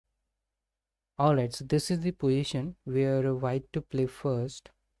Alright, so this is the position where white to play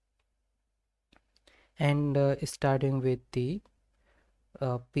first, and starting with the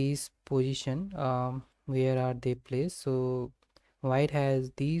piece position, where are they placed. So white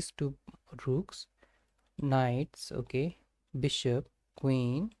has these two rooks, knights, okay, bishop,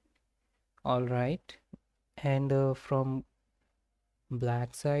 queen. All right, and from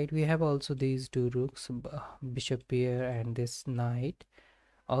black side we have also these two rooks, bishop here and this knight,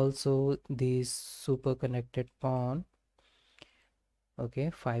 also these super connected pawn.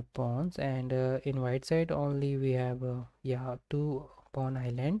 Okay, 5 pawns, and in white side only we have yeah, 2 pawn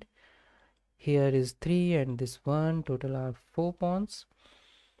island. Here is 3 and this one, total are 4 pawns.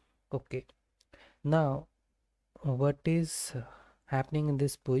 Okay, now what is happening in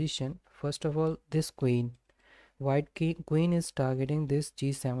this position? First of all, this queen, queen is targeting this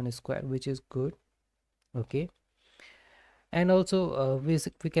g7 square, which is good. Okay, and also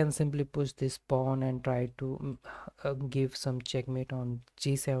we can simply push this pawn and try to give some checkmate on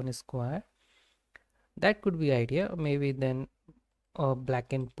g7 square. That could be idea. Maybe then black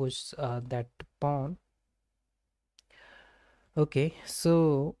can push that pawn. Okay,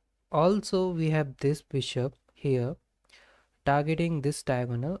 so also we have this bishop here targeting this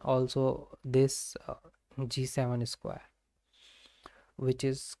diagonal, also this g7 square, which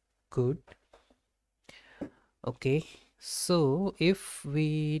is good. Okay, so if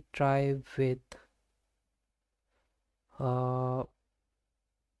we try with uh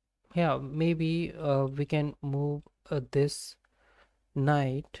yeah, maybe we can move this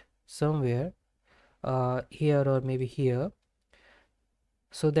knight somewhere here or maybe here,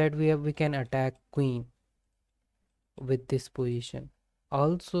 so that we can attack queen with this position.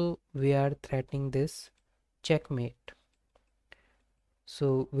 Also we are threatening this checkmate,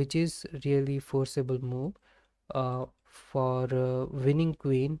 so which is really forcible move for winning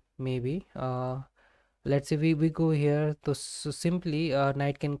queen. Maybe let's say we go here, so simply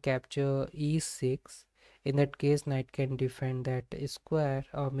knight can capture e6. In that case knight can defend that square,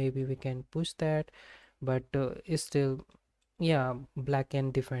 or maybe we can push that, but it's still, yeah, black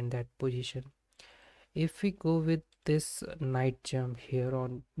can defend that position. If we go with this knight jump here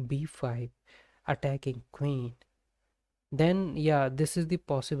on b5 attacking queen, then yeah, this is the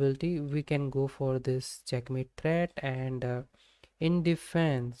possibility we can go for this checkmate threat. And in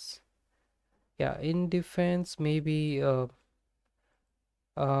defense, yeah, in defense maybe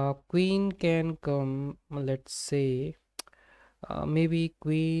queen can come, let's say maybe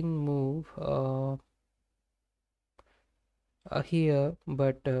queen move here,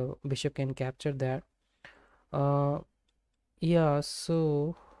 but bishop can capture that. uh, yeah,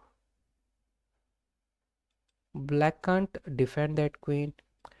 so black can't defend that queen,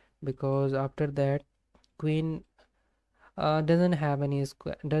 because after that queen doesn't have any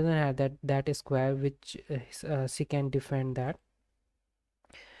square, doesn't have that square which she can defend that.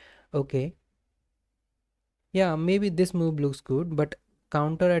 Okay, yeah, maybe this move looks good, but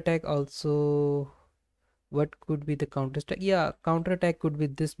counter attack also. What could be the counter attack? Yeah, counter attack could be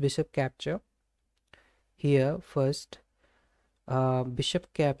this bishop capture here first.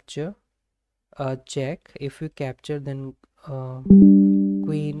 Bishop capture, check. If you capture, then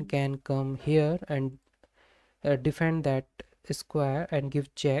queen can come here and defend that square and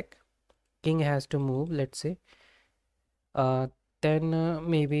give check. King has to move, let's say. uh, then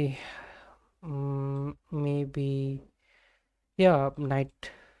maybe maybe yeah, knight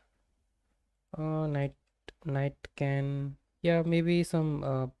knight can, yeah, maybe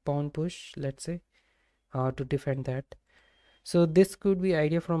some pawn push, let's say, to defend that. So this could be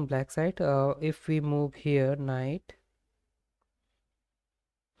idea from black side. If we move here knight,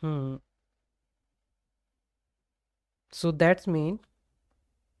 hmm so that's mean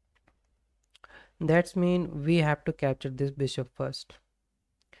we have to capture this bishop first,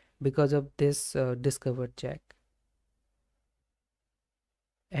 because of this discovered check.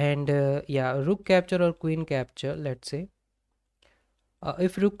 And yeah, rook capture or queen capture, let's say.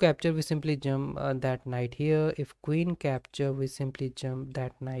 If rook capture, we simply jump that knight here. If queen capture, we simply jump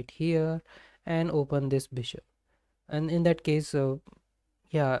that knight here and open this bishop. And in that case,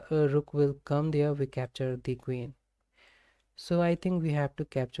 yeah, rook will come there, we capture the queen. So I think we have to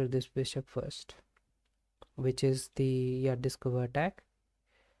capture this bishop first, which is the, yeah, discover attack.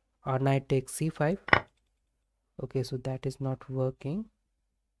 Our knight takes c5. Okay, so that is not working.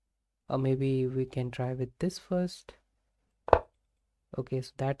 Or maybe we can try with this first. Okay,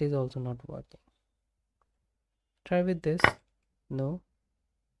 so that is also not working. Try with this. No.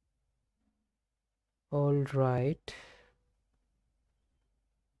 All right.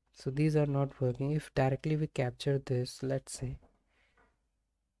 So these are not working. If directly we capture this, let's say,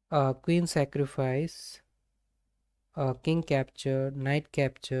 Queen sacrifice, king capture, knight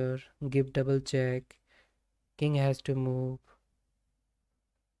capture, give double check, king has to move,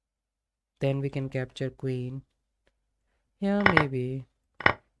 then we can capture queen. Yeah, maybe.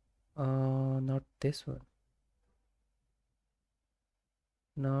 Not this one.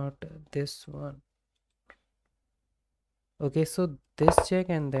 Not this one. Okay, so this check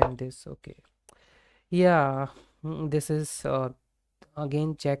and then this. Okay. Yeah, this is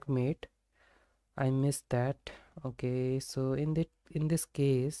again checkmate. I missed that. Okay, so in this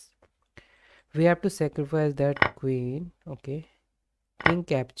case, we have to sacrifice that queen. Okay, king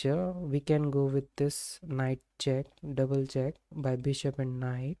capture. We can go with this knight check, double check by bishop and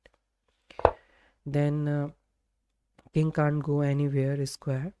knight. Then king can't go anywhere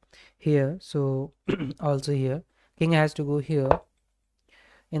square here. So also here, king has to go here.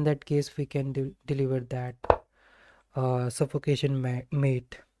 In that case, we can deliver that suffocation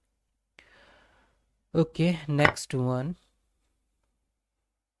mate. Okay, next one.